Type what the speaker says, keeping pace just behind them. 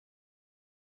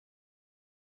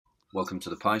Welcome to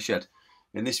the Pie Shed.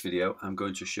 In this video I'm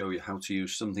going to show you how to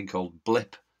use something called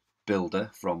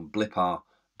Blippbuilder from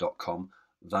blippar.com.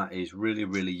 That is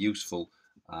really useful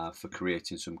for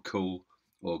creating some cool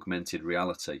augmented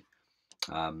reality.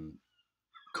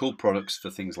 Cool products for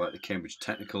things like the Cambridge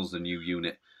Technicals, the new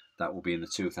unit that will be in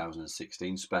the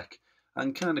 2016 spec,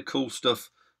 and kind of cool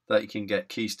stuff that you can get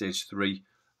Key Stage 3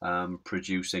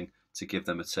 producing to give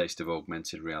them a taste of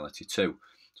augmented reality too.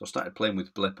 So I started playing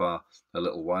with Blippar a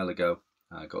little while ago.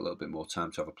 I got a little bit more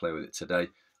time to have a play with it today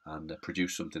and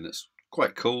produce something that's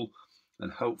quite cool.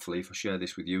 And hopefully, if I share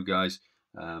this with you guys,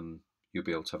 you'll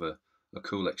be able to have a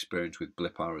cool experience with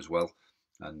Blippar as well,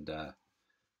 and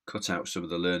cut out some of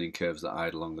the learning curves that I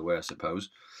had along the way, I suppose.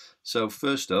 So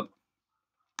first up,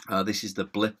 this is the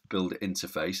Blippbuilder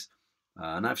Interface,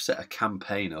 and I've set a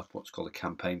campaign up, what's called a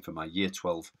campaign for my Year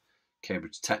 12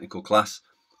 Cambridge Technical class,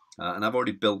 and I've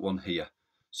already built one here.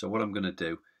 So what I'm going to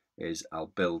do is I'll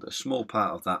build a small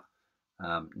part of that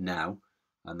now,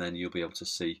 and then you'll be able to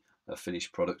see a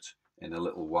finished product in a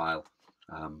little while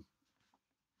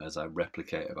as I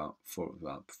replicate about four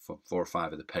or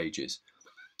five of the pages.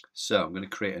 So I'm going to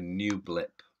create a new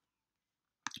blip.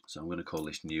 So I'm going to call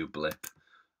this new blip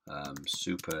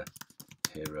Super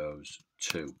Heroes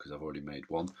 2 because I've already made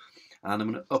one, and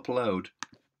I'm going to upload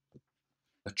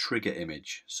a trigger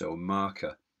image, so a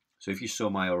marker. So if you saw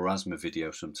my Orasma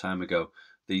video some time ago,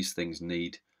 these things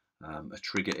need a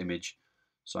trigger image.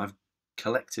 So I've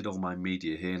collected all my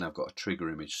media here, and I've got a trigger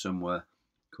image somewhere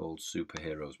called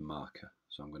Superheroes Marker.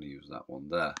 So I'm going to use that one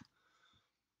there.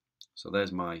 So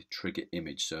there's my trigger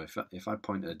image. So if I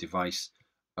point a device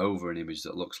over an image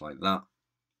that looks like that,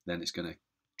 then it's going to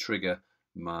trigger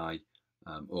my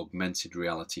augmented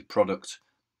reality product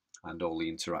and all the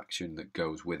interaction that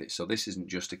goes with it. So this isn't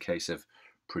just a case of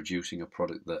producing a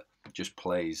product that just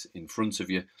plays in front of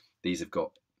you. These have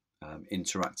got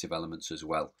interactive elements as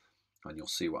well, and you'll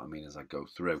see what I mean as I go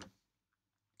through.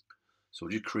 So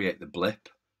we'll just create the blip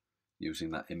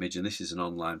using that image, and this is an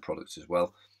online product as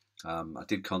well. I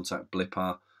did contact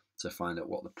Blippar to find out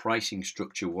what the pricing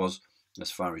structure was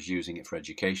as far as using it for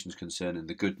education is concerned, and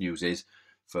the good news is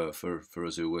for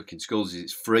us who work in schools is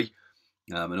it's free,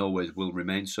 and always will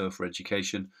remain so for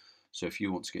education. So if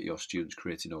you want to get your students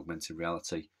creating augmented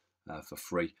reality for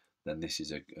free, then this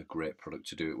is a great product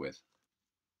to do it with.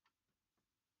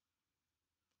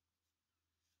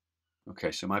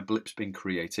 Okay, so my blip's been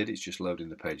created. It's just loading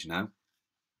the page now.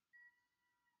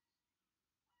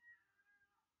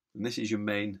 And this is your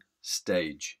main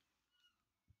stage.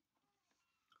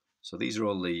 So these are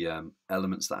all the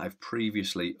elements that I've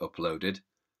previously uploaded,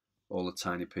 all the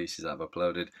tiny pieces I've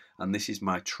uploaded, and this is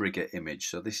my trigger image.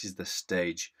 So this is the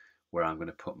stage where I'm going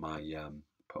to put my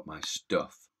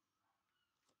stuff.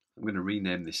 I'm going to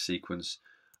rename this sequence,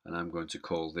 and I'm going to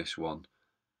call this one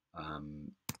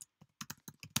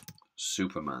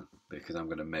Superman, because I'm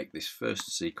going to make this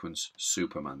first sequence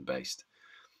Superman based.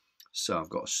 So I've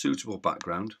got a suitable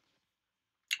background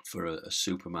for a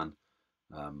Superman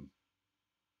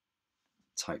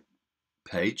type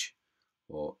page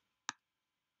or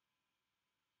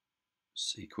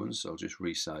sequence. I'll just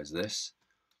resize this.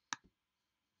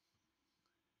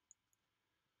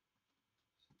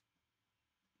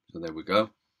 So there we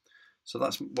go. So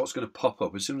that's what's going to pop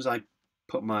up as soon as I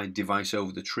put my device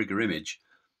over the trigger image.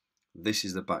 This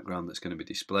is the background that's going to be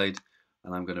displayed,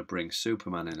 and I'm going to bring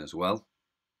Superman in as well,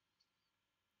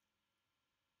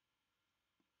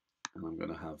 and I'm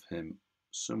going to have him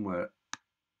somewhere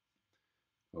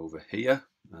over here.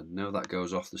 I know that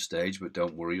goes off the stage, but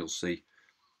don't worry, you'll see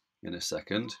in a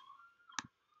second.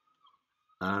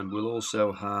 And we'll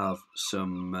also have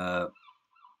some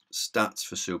stats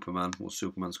for Superman. Well,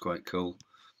 Superman's quite cool.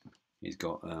 He's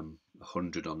got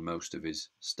 100 on most of his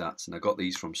stats, and I got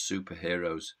these from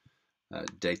Superheroes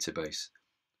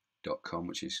database.com,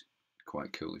 which is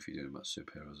quite cool if you're doing about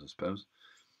superheroes, I suppose.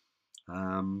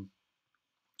 And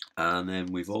then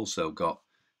we've also got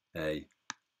a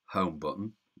home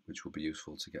button, which will be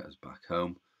useful to get us back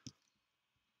home.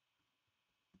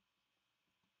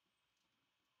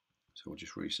 So we'll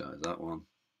just resize that one.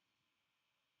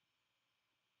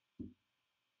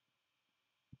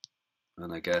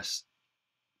 And I guess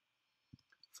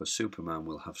for Superman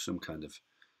we'll have some kind of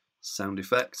sound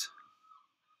effect.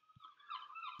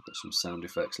 Got some sound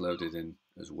effects loaded in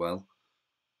as well.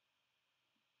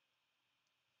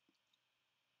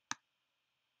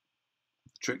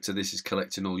 The trick to this is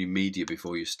collecting all your media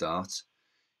before you start.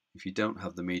 If you don't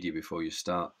have the media before you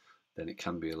start, then it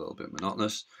can be a little bit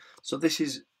monotonous. So this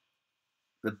is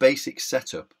the basic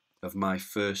setup of my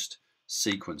first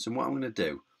sequence, and what I'm going to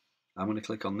do, I'm going to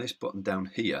click on this button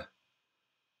down here,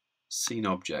 Scene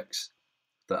Objects.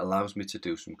 that allows me to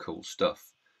do some cool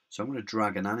stuff. So I'm going to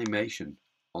drag an animation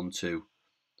onto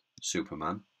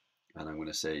Superman, and I'm going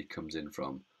to say it comes in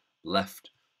from left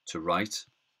to right.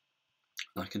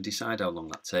 I can decide how long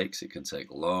that takes. It can take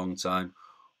a long time,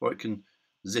 or it can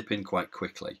zip in quite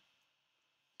quickly.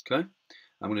 Okay,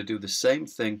 I'm going to do the same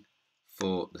thing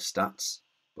for the stats,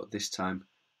 but this time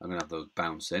I'm going to have those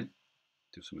bounce in,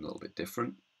 do something a little bit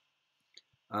different,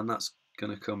 and that's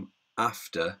going to come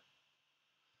after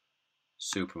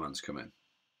Superman's come in.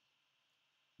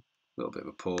 A little bit of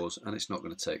a pause, and it's not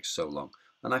going to take so long.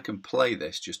 And I can play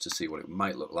this just to see what it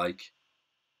might look like.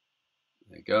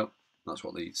 There you go. That's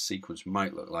what the sequence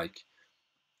might look like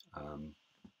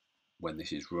when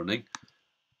this is running.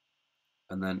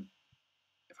 And then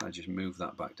if I just move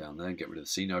that back down there and get rid of the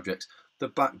scene objects, the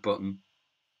back button,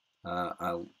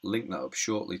 I'll link that up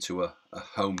shortly to a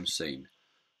home scene.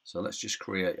 So let's just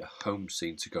create a home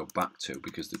scene to go back to,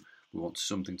 because we want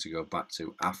something to go back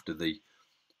to after the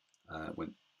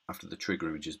after the trigger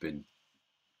image has been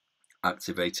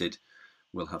activated.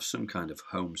 We'll have some kind of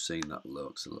home scene that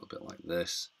looks a little bit like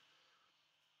this.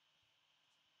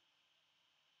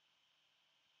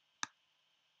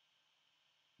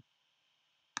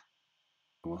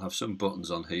 We'll have some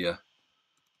buttons on here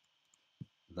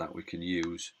that we can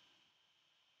use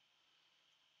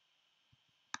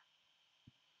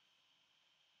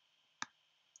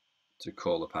to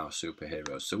call up our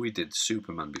superheroes. So we did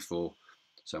Superman before,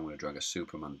 so I'm going to drag a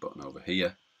Superman button over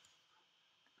here.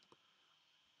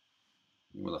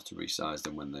 We'll have to resize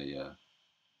them when they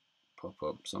pop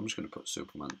up. So I'm just going to put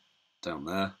Superman down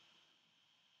there.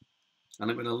 And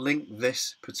I'm going to link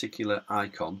this particular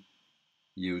icon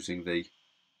using the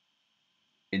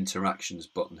interactions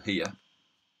button here,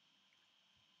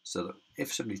 so that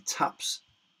if somebody taps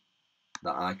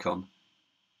that icon,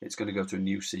 it's going to go to a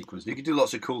new sequence. You can do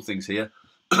lots of cool things here.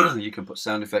 You can put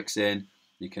sound effects in,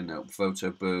 you can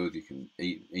photo booth, you can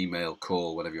email,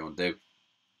 call, whatever you want to do,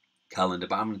 calendar,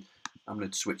 but I'm going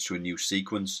to switch to a new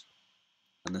sequence,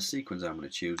 and the sequence I'm going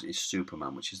to choose is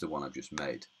Superman, which is the one I've just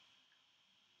made.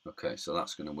 Okay, so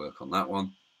that's going to work on that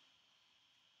one.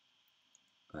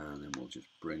 And then we'll just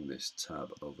bring this tab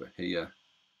over here.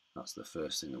 That's the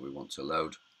first thing that we want to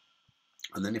load.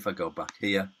 And then if I go back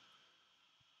here,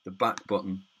 the back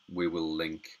button we will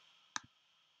link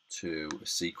to a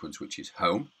sequence which is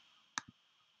home.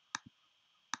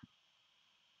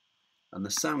 And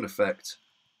the sound effect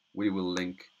we will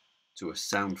link to a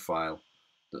sound file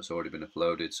that's already been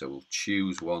uploaded. So we'll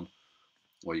choose one,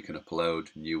 or you can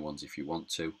upload new ones if you want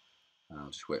to. I'll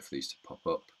just wait for these to pop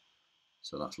up.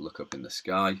 So that's Look Up in the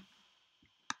Sky.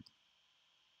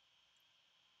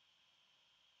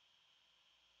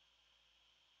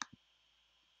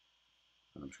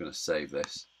 And I'm just going to save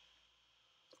this.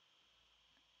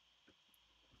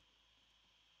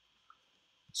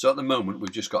 So at the moment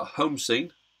we've just got a home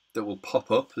scene that will pop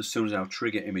up as soon as our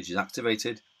trigger image is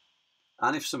activated.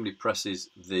 And if somebody presses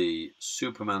the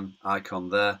Superman icon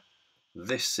there,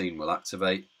 this scene will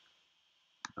activate.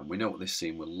 And we know what this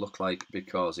scene will look like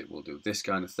because it will do this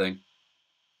kind of thing.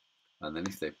 And then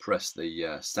if they press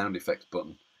the sound effects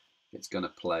button, it's going to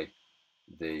play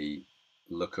the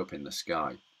Look Up in the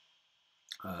Sky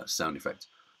sound effect.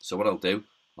 So what I'll do,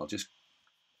 I'll just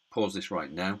pause this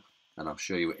right now and I'll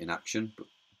show you it in action. But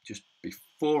just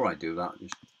before I do that,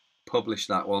 just publish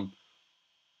that one.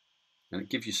 And it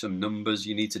gives you some numbers.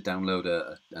 You need to download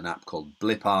an app called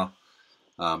Blippar.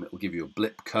 It will give you a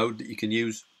blip code that you can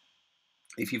use.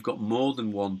 If you've got more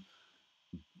than one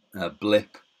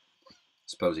blip,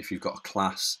 suppose if you've got a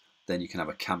class, then you can have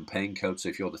a campaign code. So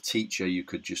if you're the teacher, you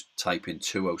could just type in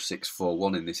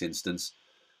 20641 in this instance,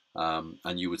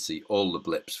 and you would see all the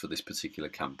blips for this particular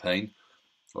campaign.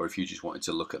 Or if you just wanted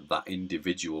to look at that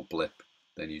individual blip,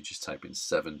 then you just type in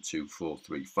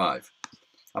 72435.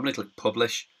 I'm going to click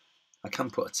Publish. I can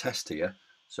put a test here.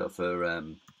 So for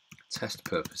test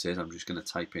purposes, I'm just going to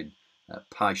type in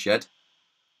PyShed.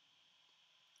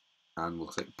 And we'll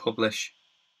click Publish,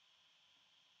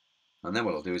 and then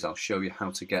what I'll do is I'll show you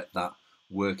how to get that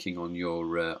working on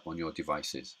your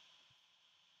devices.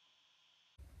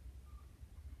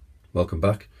 Welcome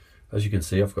back. As you can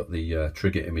see, I've got the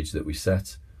trigger image that we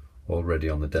set already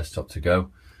on the desktop to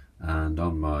go, and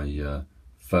on my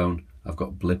phone I've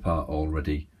got Blippar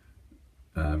already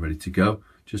ready to go.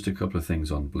 Just a couple of things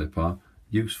on Blippar.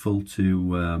 Useful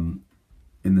to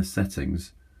in the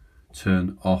settings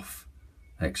turn off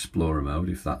Explorer mode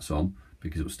if that's on,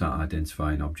 because it will start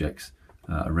identifying objects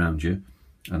around you.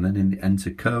 And then in the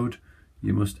enter code,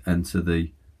 you must enter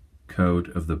the code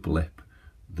of the blip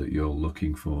that you're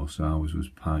looking for. So ours was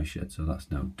PyShed, so that's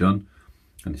now done.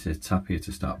 And it says tap here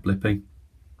to start blipping.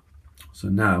 So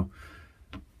now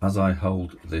as I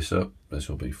hold this up, this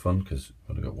will be fun because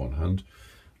I've only got one hand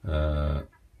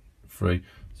free.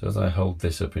 So as I hold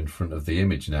this up in front of the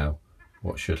image now,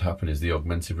 what should happen is the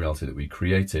augmented reality that we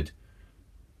created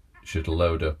should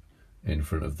load up in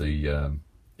front of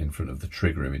the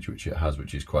trigger image, which it has,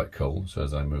 which is quite cool. So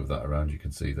as I move that around, you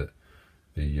can see that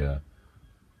the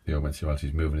augmented reality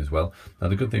is moving as well. Now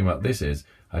the good thing about this is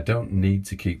I don't need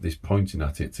to keep this pointing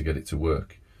at it to get it to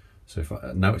work. So if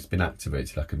now it's been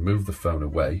activated, I can move the phone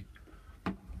away,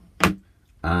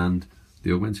 and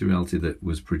the augmented reality that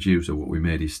was produced, or what we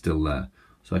made, is still there.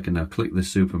 So I can now click the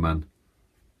Superman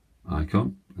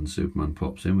icon and Superman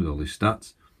pops in with all his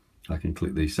stats. I can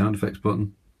click the sound effects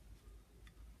button.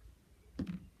 Look,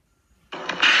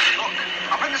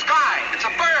 up in the sky, it's a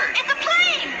bird. It's a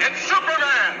plane. It's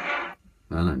Superman.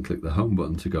 And I can click the home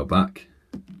button to go back.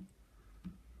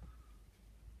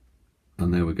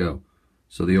 And there we go.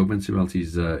 So the augmented reality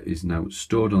is now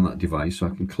stored on that device, so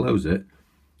I can close it.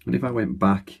 And if I went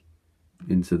back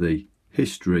into the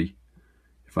history,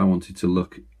 if I wanted to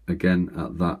look again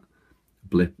at that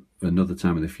blip another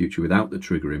time in the future without the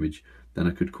trigger image, then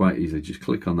I could quite easily just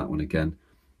click on that one again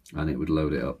and it would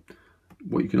load it up.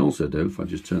 What you can also do, if I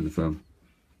just turn the phone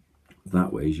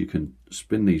that way, is you can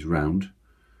spin these round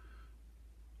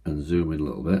and zoom in a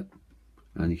little bit,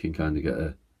 and you can kind of get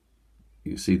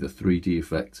you can see the 3D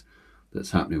effect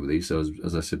that's happening with these. So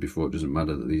as I said before, it doesn't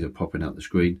matter that these are popping out the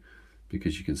screen,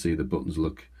 because you can see the buttons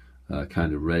look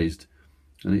kind of raised,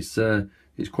 and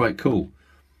it's quite cool.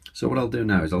 So what I'll do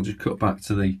now is I'll just cut back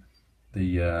to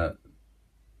the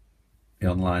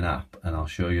online app, and I'll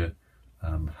show you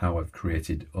how I've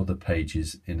created other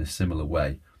pages in a similar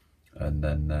way, and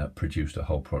then produced a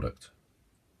whole product.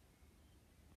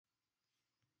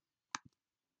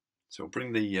 So I'll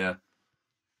bring the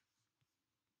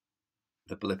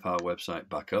blippar website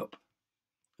back up,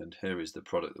 and here is the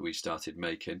product that we started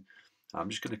making. I'm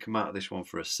just going to come out of this one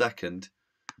for a second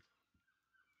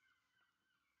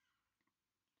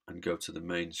and go to the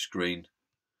main screen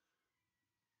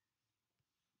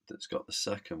that's got the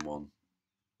second one,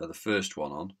 the first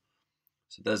one on.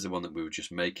 So there's the one that we were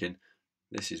just making.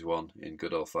 This is one in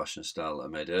good old-fashioned style that I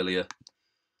made earlier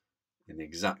in the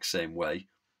exact same way.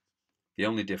 The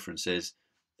only difference is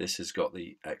this has got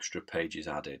the extra pages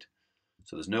added.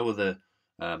 So there's no other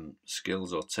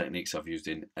skills or techniques I've used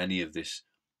in any of this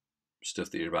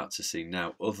stuff that you're about to see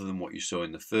now, other than what you saw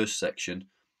in the first section.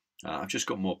 I've just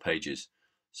got more pages.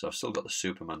 So I've still got the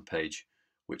Superman page,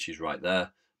 which is right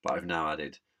there, but I've now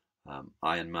added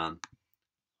Iron Man,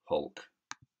 Hulk,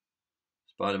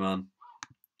 Spider-Man,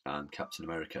 and Captain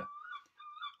America.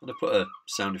 And I put a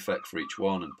sound effect for each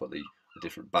one and put a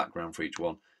different background for each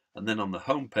one. And then on the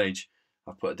home page,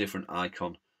 I've put a different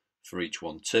icon for each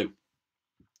one too.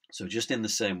 So just in the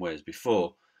same way as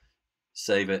before,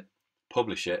 save it,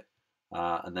 publish it,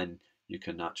 and then you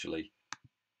can actually,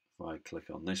 if I click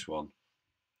on this one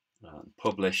and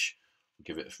publish,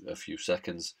 give it a few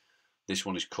seconds. This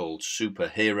one is called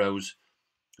Superheroes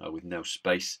with no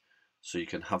space, so you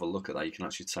can have a look at that. You can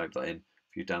actually type that in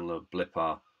if you download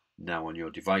blippar now on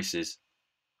your devices.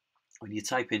 When you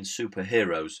type in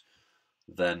Superheroes,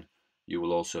 then you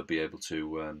will also be able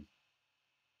to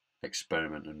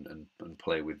experiment and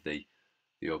play with the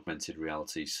augmented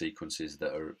reality sequences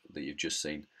that you've just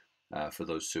seen for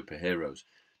those superheroes.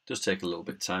 It does take a little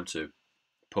bit of time to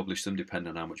publish them, depending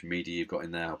on how much media you've got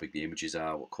in there, how big the images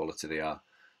are, what quality they are,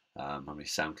 how many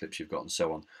sound clips you've got, and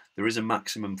so on. There is a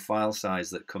maximum file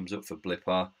size that comes up for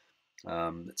blippar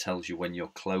that tells you when you're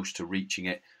close to reaching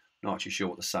it. Not actually sure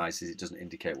what the size is. It doesn't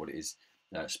indicate what it is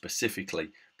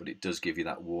specifically, but it does give you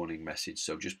that warning message.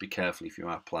 So just be careful if you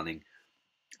are planning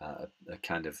a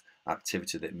kind of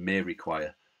activity that may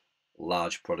require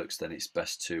large products. Then it's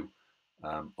best to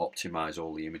optimize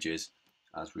all the images,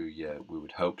 as we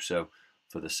would hope so,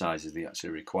 for the sizes they actually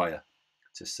require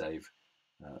to save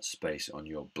space on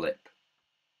your blip.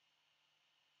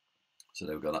 So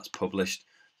there we go, that's published.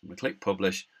 I'm going to click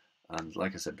publish, and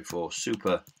like I said before,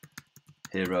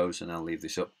 Superheroes, and I'll leave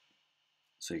this up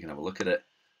so you can have a look at it.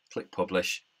 Click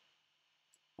publish,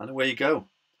 and away you go.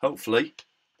 Hopefully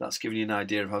that's given you an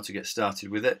idea of how to get started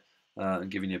with it,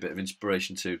 and giving you a bit of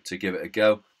inspiration to give it a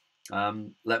go.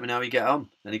 Let me know how you get on.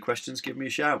 Any questions, give me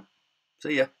a shout.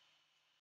 See ya.